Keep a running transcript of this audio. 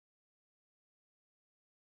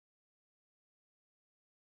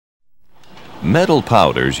Metal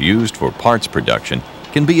powders used for parts production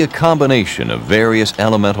can be a combination of various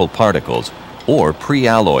elemental particles or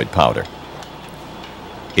pre-alloyed powder.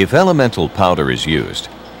 If elemental powder is used,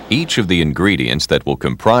 each of the ingredients that will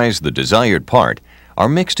comprise the desired part are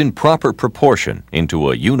mixed in proper proportion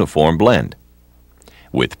into a uniform blend.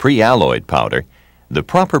 With pre-alloyed powder, the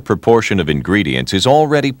proper proportion of ingredients is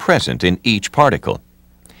already present in each particle.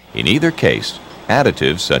 In either case,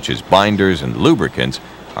 additives such as binders and lubricants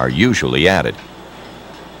are usually added.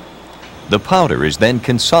 The powder is then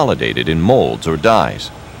consolidated in molds or dies,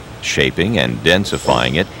 shaping and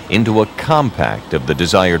densifying it into a compact of the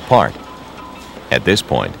desired part. At this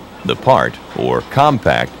point, the part, or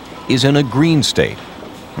compact, is in a green state,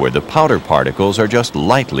 where the powder particles are just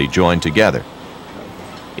lightly joined together.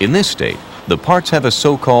 In this state, the parts have a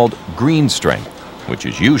so-called green strength, which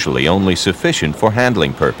is usually only sufficient for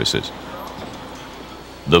handling purposes.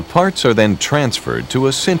 The parts are then transferred to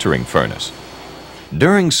a sintering furnace.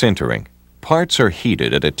 During sintering, parts are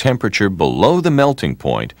heated at a temperature below the melting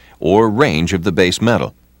point or range of the base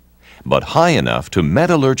metal, but high enough to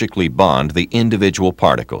metallurgically bond the individual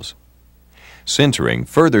particles. Sintering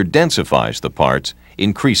further densifies the parts,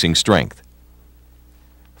 increasing strength.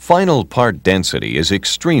 Final part density is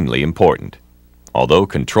extremely important. Although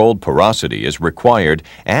controlled porosity is required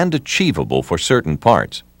and achievable for certain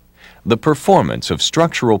parts, the performance of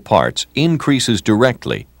structural parts increases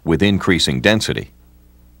directly with increasing density.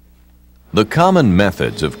 The common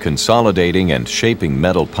methods of consolidating and shaping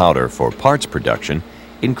metal powder for parts production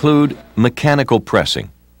include mechanical pressing,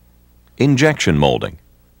 injection molding,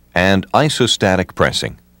 and isostatic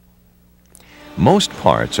pressing. Most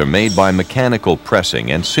parts are made by mechanical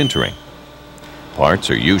pressing and sintering. Parts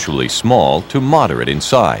are usually small to moderate in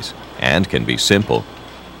size and can be simple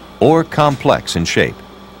or complex in shape.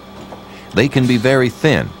 They can be very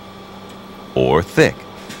thin or thick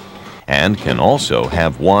and can also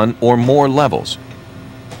have one or more levels,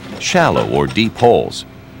 shallow or deep holes,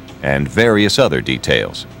 and various other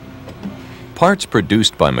details. Parts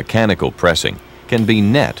produced by mechanical pressing can be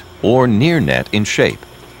net or near net in shape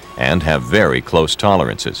and have very close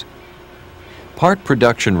tolerances. Part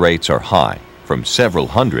production rates are high, from several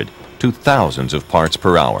hundred to thousands of parts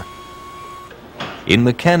per hour. In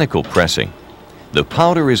mechanical pressing, the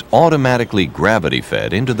powder is automatically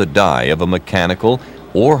gravity-fed into the die of a mechanical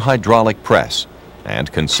or hydraulic press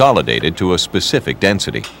and consolidated to a specific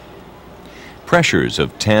density. Pressures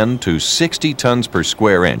of 10 to 60 tons per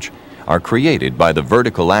square inch are created by the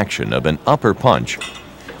vertical action of an upper punch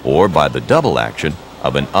or by the double action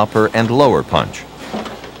of an upper and lower punch.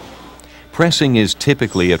 Pressing is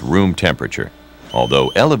typically at room temperature, although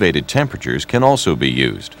elevated temperatures can also be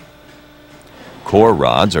used. Core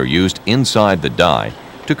rods are used inside the die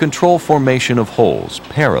to control formation of holes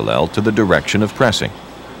parallel to the direction of pressing.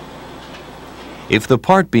 If the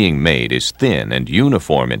part being made is thin and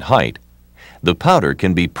uniform in height, the powder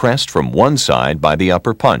can be pressed from one side by the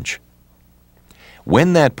upper punch.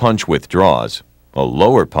 When that punch withdraws, a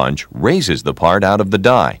lower punch raises the part out of the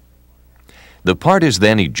die. The part is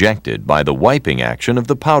then ejected by the wiping action of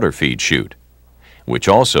the powder feed chute, which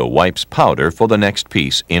also wipes powder for the next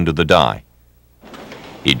piece into the die.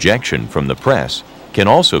 Ejection from the press can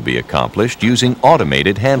also be accomplished using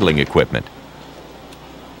automated handling equipment.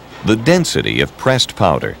 The density of pressed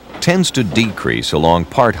powder tends to decrease along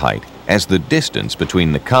part height as the distance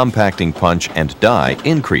between the compacting punch and die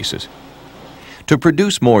increases. To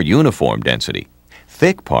produce more uniform density,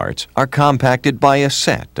 thick parts are compacted by a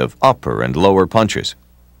set of upper and lower punches.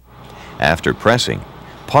 After pressing,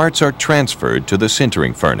 parts are transferred to the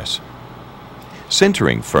sintering furnace.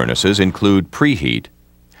 Sintering furnaces include preheat,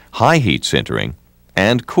 high heat sintering,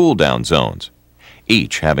 and cool down zones,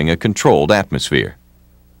 each having a controlled atmosphere.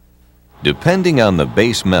 Depending on the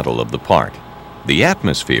base metal of the part, the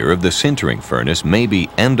atmosphere of the sintering furnace may be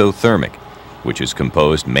endothermic, which is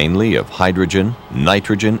composed mainly of hydrogen,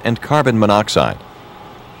 nitrogen, and carbon monoxide.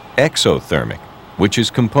 Exothermic, which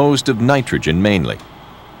is composed of nitrogen mainly.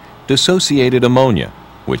 Dissociated ammonia,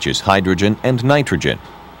 which is hydrogen and nitrogen.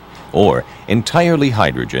 Or entirely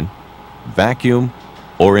hydrogen, vacuum,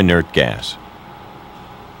 or inert gas.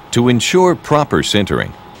 To ensure proper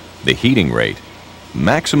sintering, the heating rate,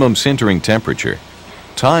 maximum sintering temperature,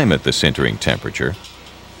 time at the sintering temperature,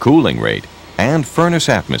 cooling rate, and furnace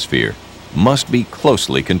atmosphere must be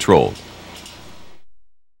closely controlled.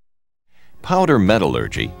 Powder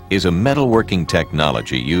metallurgy is a metalworking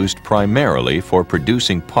technology used primarily for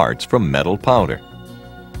producing parts from metal powder.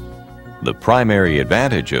 The primary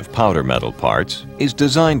advantage of powder metal parts is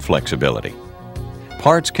design flexibility.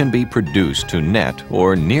 Parts can be produced to net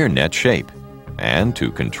or near net shape and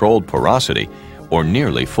to controlled porosity or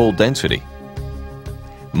nearly full density.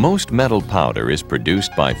 Most metal powder is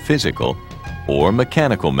produced by physical or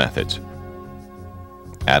mechanical methods.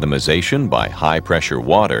 Atomization by high-pressure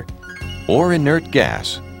water or inert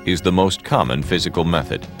gas is the most common physical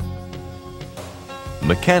method.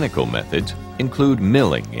 Mechanical methods include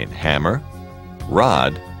milling in hammer,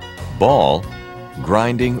 rod, ball,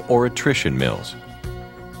 grinding, or attrition mills.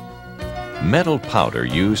 Metal powder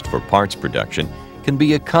used for parts production can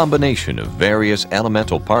be a combination of various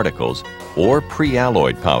elemental particles or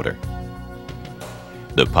pre-alloyed powder.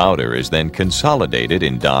 The powder is then consolidated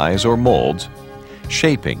in dies or molds,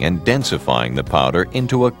 shaping and densifying the powder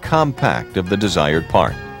into a compact of the desired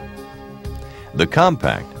part. The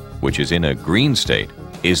compact, which is in a green state,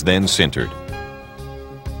 is then sintered.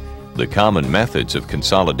 The common methods of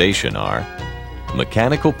consolidation are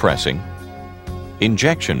mechanical pressing,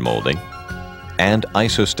 injection molding, and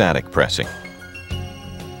isostatic pressing.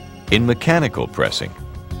 In mechanical pressing,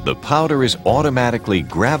 the powder is automatically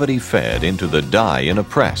gravity-fed into the die in a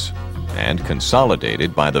press and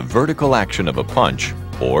consolidated by the vertical action of a punch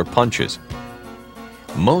or punches.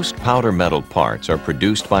 Most powder metal parts are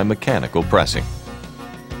produced by mechanical pressing.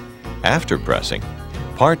 After pressing,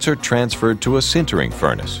 parts are transferred to a sintering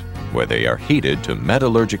furnace, where they are heated to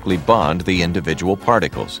metallurgically bond the individual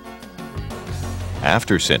particles.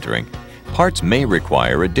 After sintering, parts may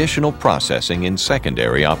require additional processing in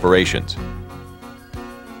secondary operations.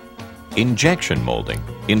 Injection molding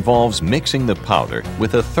involves mixing the powder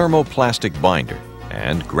with a thermoplastic binder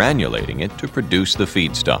and granulating it to produce the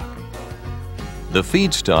feedstock. The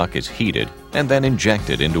feedstock is heated and then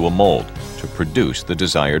injected into a mold to produce the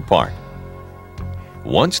desired part.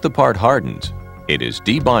 Once the part hardens, it is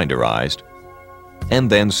debinderized and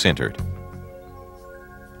then sintered.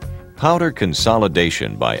 Powder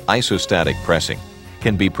consolidation by isostatic pressing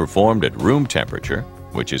can be performed at room temperature,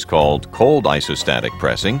 which is called cold isostatic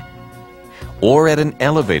pressing, or at an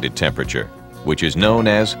elevated temperature, which is known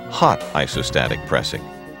as hot isostatic pressing.